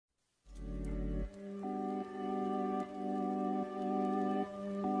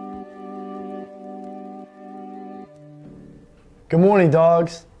Good morning,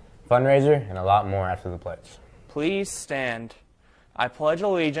 dogs. Fundraiser and a lot more after the pledge. Please stand. I pledge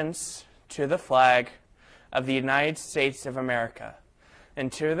allegiance to the flag of the United States of America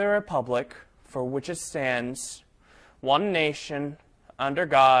and to the republic for which it stands, one nation, under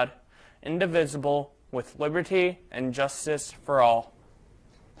God, indivisible, with liberty and justice for all.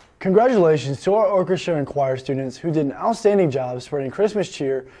 Congratulations to our orchestra and choir students who did an outstanding job spreading Christmas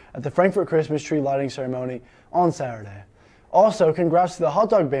cheer at the Frankfurt Christmas tree lighting ceremony on Saturday. Also, congrats to the Hot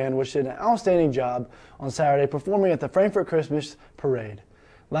Dog Band, which did an outstanding job on Saturday performing at the Frankfurt Christmas Parade.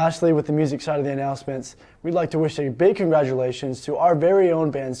 Lastly, with the music side of the announcements, we'd like to wish a big congratulations to our very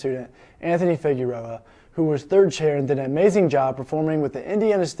own band student, Anthony Figueroa, who was third chair and did an amazing job performing with the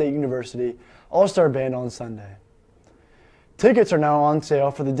Indiana State University All-Star Band on Sunday. Tickets are now on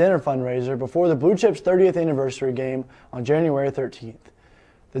sale for the dinner fundraiser before the Blue Chips 30th anniversary game on January 13th.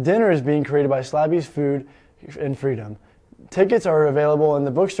 The dinner is being created by Slabby's Food and Freedom. Tickets are available in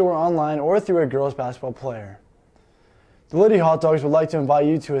the bookstore, online, or through a girls basketball player. The Liddy Hot Dogs would like to invite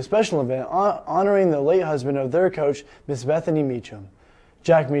you to a special event honoring the late husband of their coach, Miss Bethany Meacham.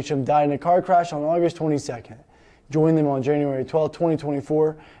 Jack Meacham died in a car crash on August 22nd. Join them on January 12,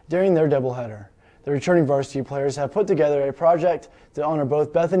 2024 during their doubleheader. The returning varsity players have put together a project to honor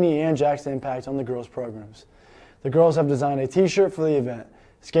both Bethany and Jack's impact on the girls' programs. The girls have designed a t-shirt for the event.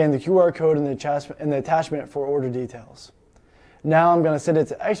 Scan the QR code in the attachment for order details. Now I'm going to send it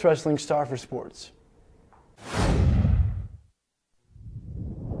to ex-wrestling star for sports.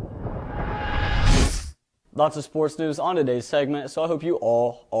 Lots of sports news on today's segment, so I hope you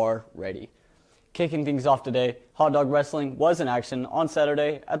all are ready. Kicking things off today, hot dog wrestling was in action on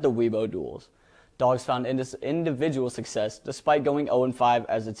Saturday at the Weibo Duels. Dogs found individual success despite going 0-5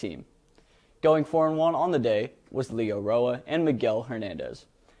 as a team. Going 4-1 on the day was Leo Roa and Miguel Hernandez.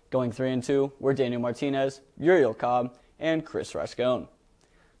 Going 3-2 were Daniel Martinez, Uriel Cobb, and Chris Rascone.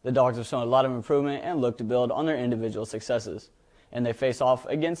 The Dogs have shown a lot of improvement and look to build on their individual successes, and they face off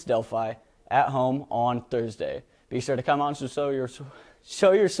against Delphi at home on Thursday. Be sure to come out and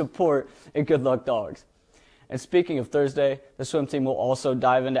show your support, and good luck, Dogs. And speaking of Thursday, the swim team will also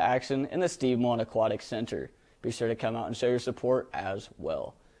dive into action in the Steve Mullen Aquatic Center. Be sure to come out and show your support as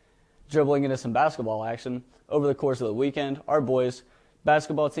well. Dribbling into some basketball action, over the course of the weekend, our boys'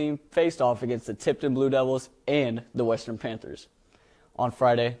 basketball team faced off against the Tipton Blue Devils and the Western Panthers. On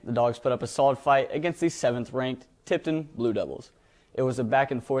Friday, the Dogs put up a solid fight against the 7th-ranked Tipton Blue Devils. It was a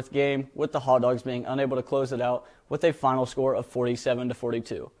back-and-forth game, with the Hot Dogs being unable to close it out with a final score of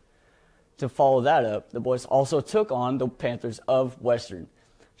 47-42. To follow that up, the boys also took on the Panthers of Western,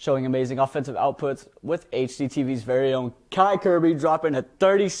 showing amazing offensive outputs with HDTV's very own Kai Kirby dropping at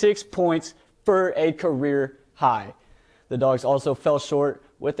 36 points for a career high. The Dogs also fell short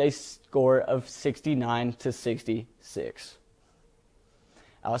with a score of 69-66.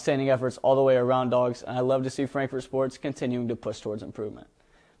 Outstanding efforts all the way around, Dogs, and I love to see Frankfurt sports continuing to push towards improvement.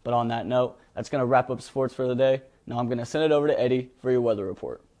 But on that note, that's going to wrap up sports for the day. Now I'm going to send it over to Eddie for your weather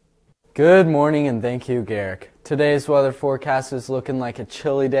report. Good morning and thank you, Garrick. Today's weather forecast is looking like a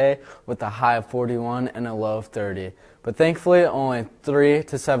chilly day with a high of 41 and a low of 30. But thankfully only 3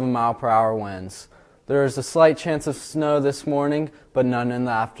 to 7 mile per hour winds. There is a slight chance of snow this morning, but none in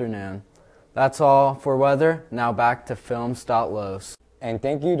the afternoon. That's all for weather. Now back to Films.Los. And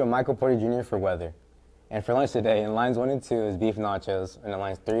thank you to Michael Porter Jr. for weather. And for lunch today, in lines 1 and 2 is beef nachos, and in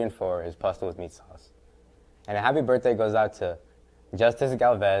lines 3 and 4 is pasta with meat sauce. And a happy birthday goes out to Justice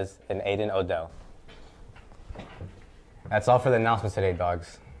Galvez and Aiden Odell. That's all for the announcements today,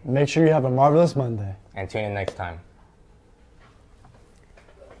 Dogs. Make sure you have a marvelous Monday. And tune in next time.